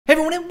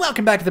everyone, and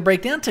welcome back to the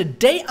breakdown.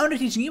 Today I'm going to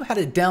be teaching you how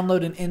to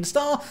download and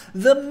install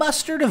the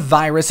Mustard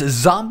Virus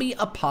Zombie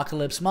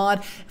Apocalypse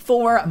mod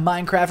for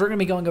Minecraft. We're going to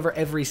be going over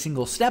every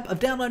single step of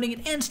downloading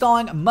and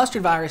installing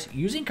Mustard Virus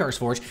using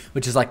CurseForge,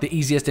 which is like the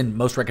easiest and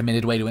most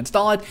recommended way to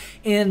install it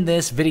in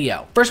this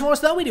video. First and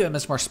foremost though, we do have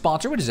a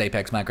sponsor, which is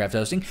Apex Minecraft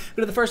Hosting.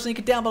 Go to the first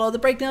link down below, the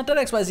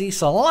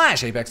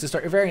breakdown.xyz/Apex to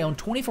start your very own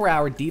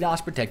 24-hour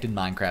DDoS protected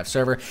Minecraft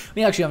server.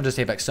 We actually haven't just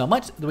Apex so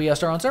much that we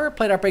host our own server,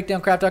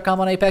 played.breakdowncraft.com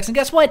on Apex, and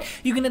guess what?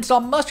 You can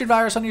install Mustard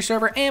Virus on your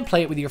server and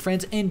play it with your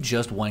friends in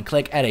just one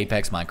click at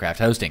Apex Minecraft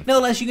Hosting.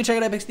 Nonetheless, you can check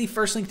out Apex, the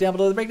first link down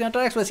below, the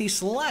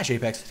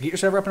breakdown.xyz/Apex to get your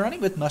server up and running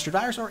with Mustard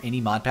Virus or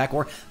any mod pack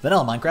or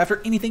vanilla Minecraft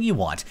or anything you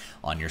want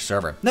on your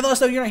server. Nevertheless,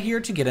 though, you're not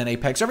here to get an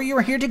Apex server, you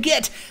are here to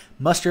get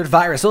Mustard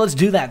Virus. So let's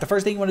do that. The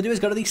first thing you want to do is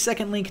go to the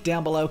second link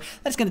down below.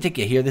 That's going to take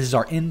you here. This is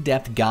our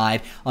in-depth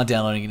guide on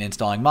downloading and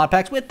installing mod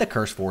packs with the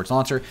CurseForge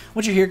launcher.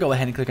 Once you're here, go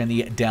ahead and click on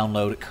the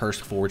download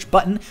CurseForge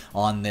button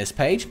on this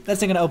page. That's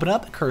then going to open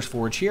up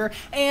CurseForge here,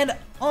 and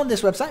on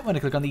this website, I'm going to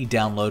click on the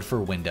Download for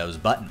Windows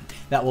button.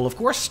 That will, of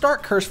course,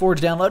 start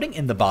CurseForge downloading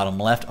in the bottom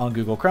left on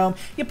Google Chrome.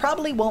 You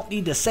probably won't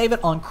need to save it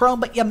on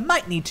Chrome, but you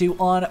might need to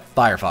on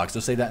Firefox.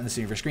 So save that in the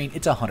center of your screen.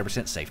 It's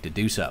 100% safe to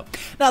do so.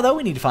 Now, though,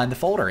 we need to find the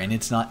folder, and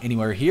it's not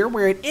anywhere here.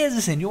 Where it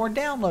is in your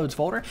Downloads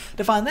folder.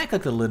 To find that,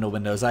 click the little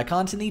Windows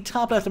icon. It's in the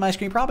top left of my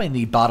screen, probably in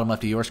the bottom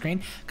left of your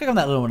screen. Click on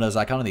that little Windows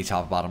icon in the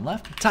top bottom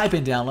left. Type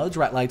in Downloads,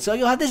 right like so.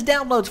 You'll have this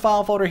Downloads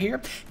file folder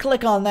here.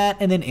 Click on that,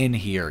 and then in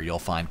here, you'll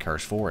find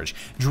CurseForge.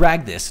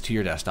 Drag this to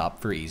your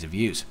desktop for ease of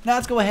use. Now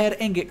let's go ahead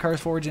and get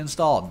CurseForge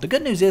installed. The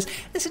good news is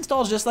this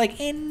installs just like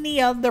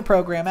any other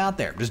program out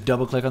there. Just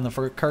double click on the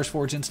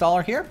CurseForge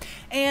installer here,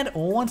 and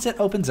once it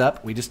opens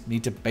up, we just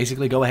need to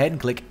basically go ahead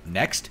and click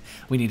next.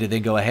 We need to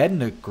then go ahead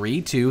and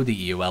agree to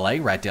the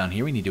EULA right down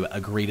here. We need to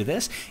agree to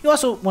this. You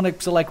also want to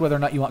select whether or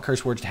not you want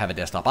CurseForge to have a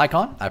desktop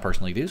icon. I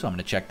personally do, so I'm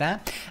going to check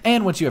that.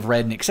 And once you have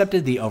read and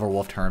accepted the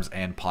Overwolf terms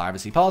and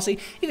privacy policy,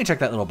 you can check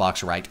that little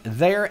box right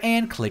there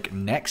and click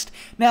next.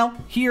 Now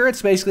here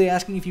it's basically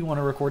asking if you want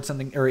to record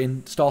something or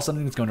install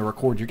something that's going to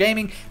record your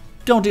gaming.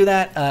 Don't do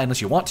that unless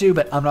you want to,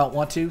 but I don't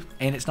want to,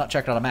 and it's not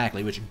checked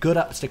automatically, which good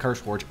ups to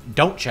CurseForge.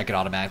 Don't check it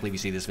automatically if you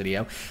see this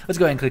video. Let's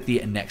go ahead and click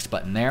the next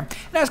button there.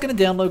 Now it's going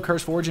to download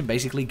CurseForge and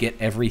basically get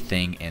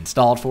everything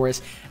installed for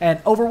us.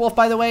 And Overwolf,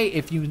 by the way,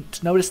 if you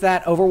notice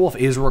that, Overwolf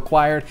is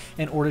required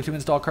in order to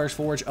install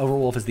CurseForge.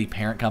 Overwolf is the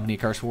parent company of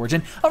CurseForge,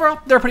 and overall,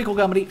 they're a pretty cool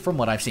company from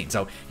what I've seen.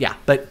 So yeah,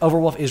 but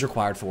Overwolf is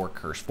required for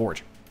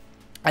CurseForge.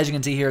 As you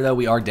can see here, though,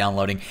 we are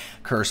downloading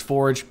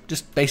CurseForge,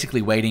 just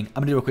basically waiting.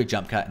 I'm going to do a quick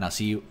jump cut, and I'll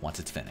see you once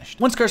it's finished.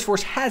 Once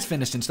CurseForge has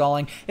finished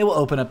installing, it will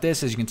open up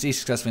this, as you can see,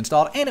 successfully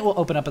installed, and it will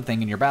open up a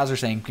thing in your browser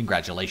saying,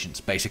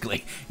 congratulations,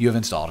 basically, you have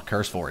installed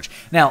CurseForge.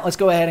 Now, let's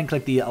go ahead and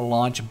click the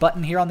launch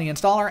button here on the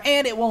installer,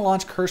 and it will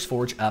launch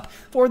CurseForge up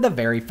for the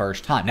very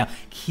first time. Now,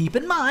 keep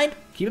in mind,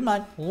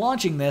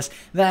 launching this,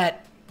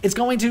 that it's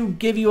going to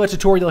give you a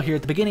tutorial here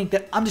at the beginning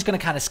that I'm just going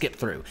to kind of skip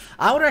through.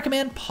 I would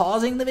recommend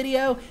pausing the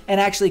video and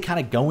actually kind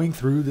of going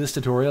through this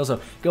tutorial. So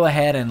go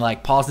ahead and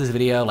like pause this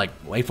video, like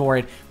wait for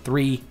it,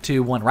 3,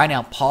 2, 1. Right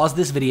now, pause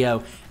this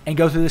video and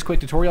go through this quick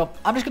tutorial.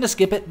 I'm just going to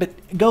skip it, but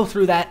go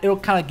through that. It'll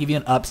kind of give you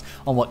an ups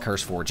on what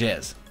CurseForge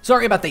is.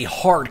 Sorry about the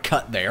hard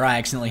cut there. I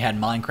accidentally had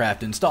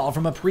Minecraft installed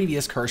from a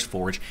previous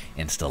CurseForge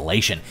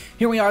installation.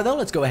 Here we are though.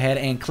 Let's go ahead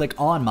and click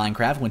on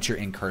Minecraft once you're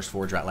in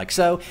CurseForge right like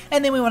so.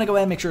 And then we want to go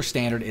ahead and make sure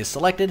standard is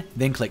selected,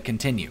 then click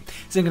continue.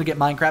 So I'm going to get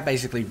Minecraft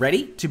basically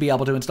ready to be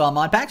able to install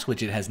mod packs,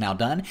 which it has now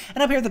done.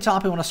 And up here at the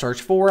top, we want to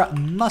search for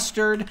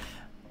Mustard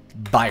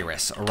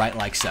Virus, right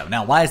like so.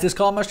 Now, why is this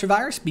called Mustard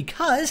Virus?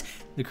 Because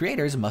the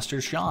creator is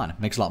Mustard Sean.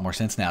 Makes a lot more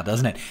sense now,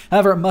 doesn't it?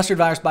 However, Mustard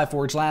Virus by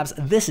Forge Labs,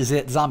 this is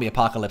it, Zombie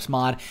Apocalypse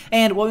mod.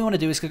 And what we want to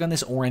do is click on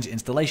this orange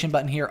installation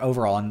button here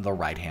over on the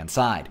right-hand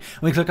side.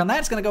 When we click on that,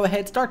 it's going to go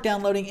ahead, start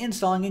downloading,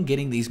 installing, and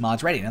getting these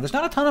mods ready. Now, there's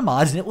not a ton of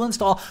mods, and it will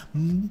install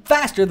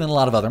faster than a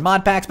lot of other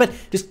mod packs, but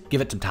just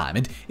give it some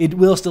time. It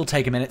will still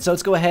take a minute. So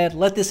let's go ahead,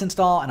 let this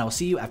install, and I will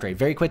see you after a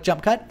very quick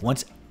jump cut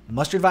once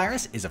Mustard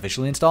Virus is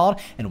officially installed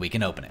and we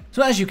can open it.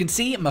 So as you can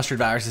see, Mustard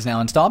Virus is now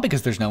installed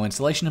because there's no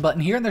installation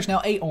button here and there's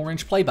now a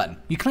orange play button.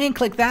 You can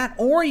click that,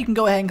 or you can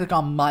go ahead and click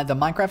on the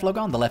Minecraft logo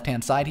on the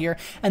left-hand side here,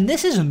 and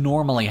this is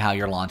normally how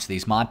you launch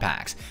these mod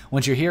packs.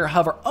 Once you're here,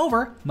 hover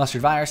over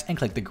Mustard Virus and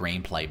click the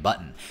green play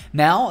button.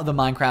 Now the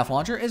Minecraft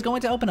launcher is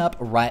going to open up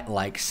right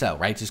like so,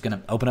 right? It's just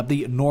going to open up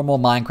the normal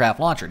Minecraft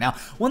launcher. Now,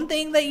 one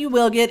thing that you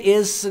will get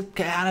is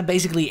kind of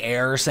basically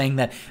error saying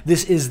that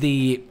this is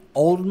the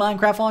old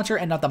Minecraft launcher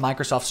and not the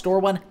Microsoft Store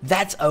one.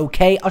 That's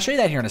okay. I'll show you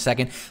that here in a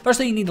second. First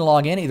thing, you need to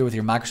log in either with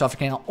your Microsoft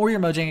account or your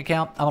Mojang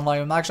account. I'm going to log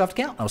in with my Microsoft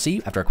account. I'll see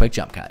you after a quick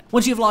jump cut.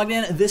 Once you've logged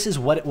in, this is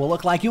what it will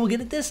look like. You will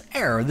get this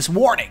error, this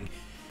warning.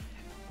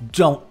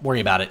 Don't worry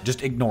about it.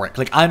 Just ignore it.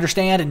 Click I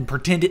understand and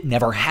pretend it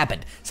never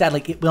happened.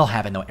 Sadly, it will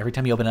happen though. Every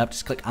time you open it up,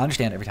 just click I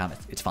understand every time.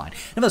 It's fine.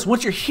 Nevertheless,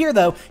 once you're here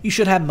though, you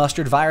should have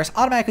Mustard Virus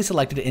automatically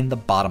selected in the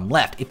bottom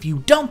left. If you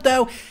don't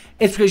though,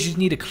 It's because you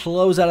need to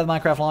close out of the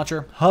Minecraft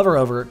launcher, hover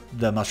over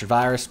the Mustard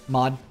Virus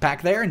mod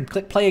pack there, and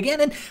click play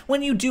again. And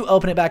when you do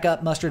open it back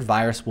up, Mustard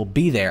Virus will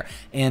be there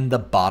in the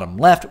bottom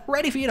left,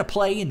 ready for you to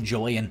play,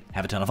 enjoy, and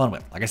have a ton of fun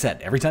with. Like I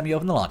said, every time you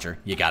open the launcher,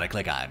 you gotta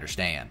click I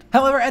understand.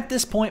 However, at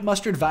this point,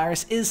 Mustard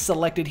Virus is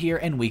selected here,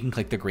 and we can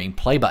click the green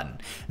play button.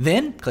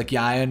 Then click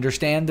yeah, I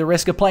understand the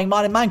risk of playing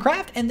mod in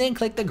Minecraft, and then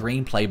click the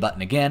green play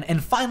button again.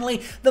 And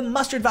finally, the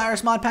Mustard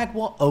Virus mod pack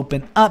will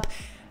open up,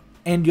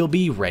 and you'll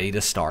be ready to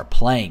start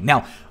playing.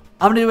 Now,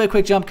 I'm going to do a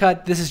quick jump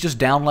cut. This is just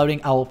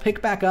downloading. I will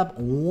pick back up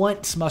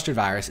once Mustard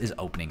Virus is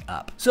opening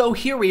up. So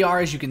here we are.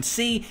 As you can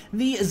see,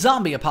 the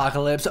Zombie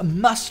Apocalypse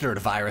Mustard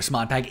Virus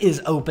mod pack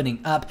is opening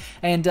up.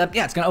 And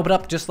yeah, it's going to open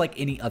up just like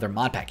any other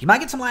mod pack. You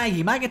might get some lag,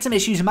 you might get some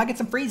issues, you might get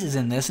some freezes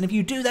in this. And if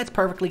you do, that's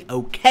perfectly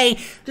okay.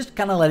 Just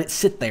kind of let it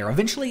sit there.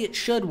 Eventually, it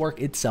should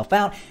work itself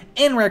out.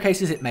 In rare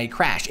cases, it may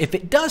crash. If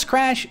it does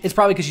crash, it's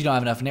probably because you don't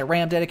have enough net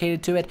RAM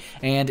dedicated to it.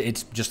 And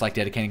it's just like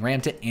dedicating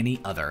RAM to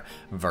any other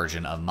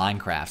version of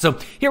Minecraft. So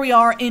here we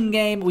are in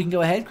game. We can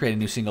go ahead, create a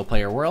new single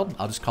player world.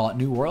 I'll just call it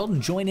New World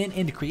and join in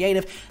into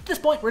creative. At this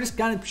point, we're just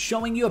kind of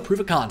showing you a proof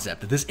of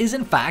concept that this is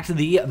in fact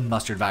the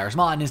Mustard Virus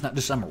mod and it's not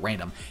just some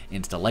random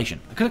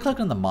installation. I could have clicked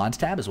on the mods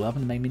tab as well up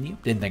in the main menu.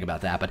 Didn't think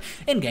about that, but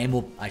in game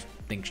will, I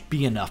think,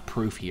 be enough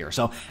proof here.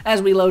 So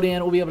as we load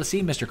in, we'll be able to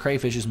see Mr.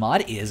 Crayfish's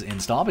mod is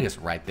installed because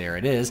right there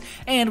it is.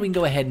 And we can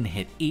go ahead and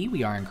hit E.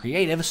 We are in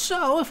creative.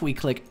 So if we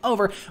click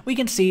over, we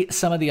can see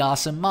some of the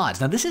awesome mods.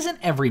 Now this isn't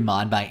every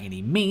mod by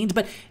any means,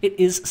 but it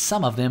is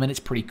some of them and it's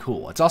pretty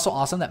cool. It's also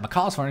awesome that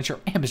Macaw's furniture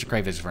and Mr.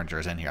 Crayfish's furniture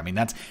is in here. I mean,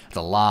 that's a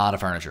lot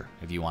of furniture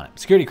if you want it.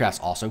 Security Craft's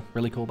also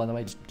really cool, by the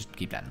way. Just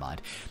keep that in mind.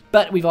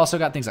 But we've also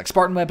got things like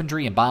Spartan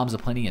weaponry and bombs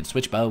aplenty and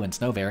switch bow and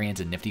snow variants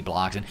and nifty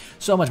blocks and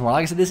so much more.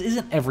 Like I said, this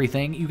isn't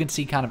everything. You can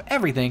see kind of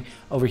everything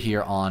over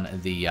here on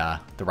the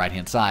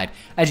right-hand side.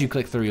 As you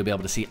click through, you'll be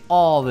able to see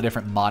all the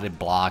different modded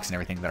blocks and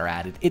everything that are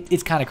added.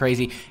 It's kind of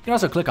crazy. You can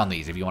also click on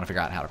these if you want to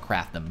figure out how to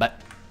craft them. But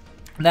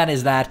that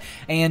is that.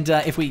 And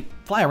if we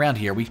fly around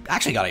here, we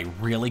actually got a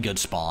really good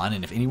spawn.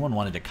 And if anyone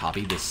wanted to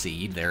copy this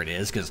seed, there it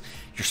is, because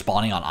you're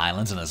spawning on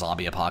islands in a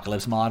zombie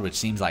apocalypse mod, which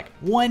seems like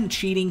 1,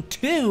 cheating,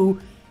 2,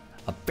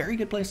 a very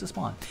good place to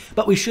spawn.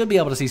 But we should be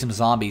able to see some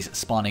zombies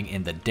spawning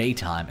in the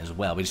daytime as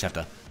well. We just have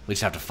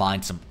to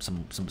find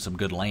some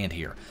good land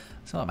here.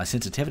 So my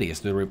sensitivity is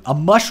through the roof. A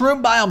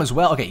mushroom biome as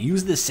well. Okay,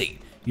 use this seed.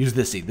 Use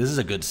this seed. This is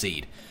a good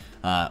seed.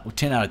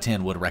 10 out of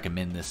 10 would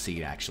recommend this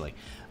seed, actually.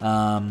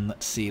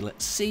 Let's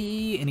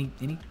see.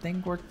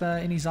 Anything worth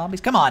any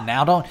zombies? Come on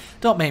now,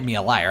 don't make me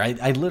a liar.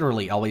 I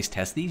literally always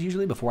test these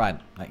usually before I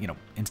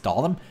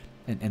install them,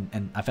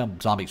 and I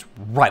found zombies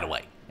right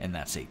away in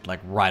that seed,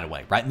 like right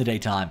away, right in the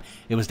daytime.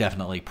 It was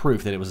definitely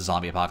proof that it was a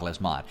zombie apocalypse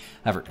mod.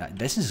 However,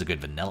 this is a good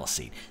vanilla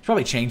seed. It's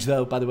probably changed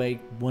though, by the way.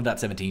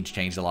 1.17's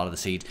changed a lot of the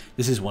seeds.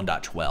 This is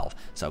 1.12,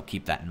 so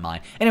keep that in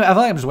mind. Anyway, I feel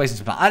like I'm just wasting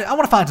some time. I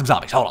want to find some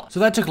zombies. Hold on. So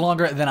that took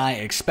longer than I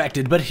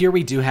expected, but here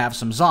we do have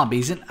some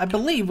zombies, and I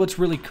believe what's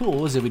really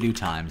cool is if we do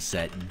time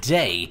set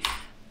day,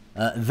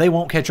 they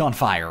won't catch on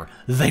fire.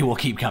 They will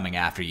keep coming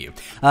after you.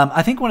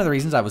 I think one of the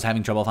reasons I was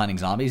having trouble finding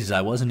zombies is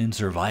I wasn't in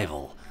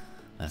survival.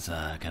 That's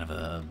kind of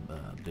a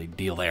big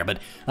deal there.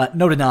 But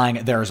no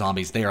denying there are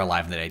zombies. They are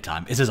alive in the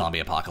daytime. It's a zombie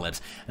apocalypse.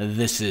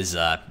 This is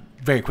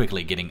very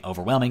quickly getting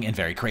overwhelming and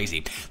very crazy.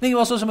 Thank you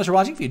all so much for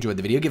watching. If you enjoyed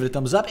the video, give it a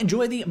thumbs up.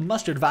 Enjoy the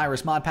Mustard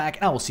Virus mod pack,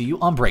 and I will see you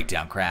on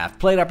BreakdownCraft.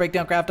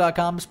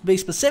 Play.breakdowncraft.com. Be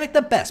specific,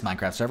 the best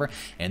Minecraft server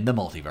in the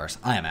multiverse.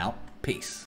 I am out. Peace.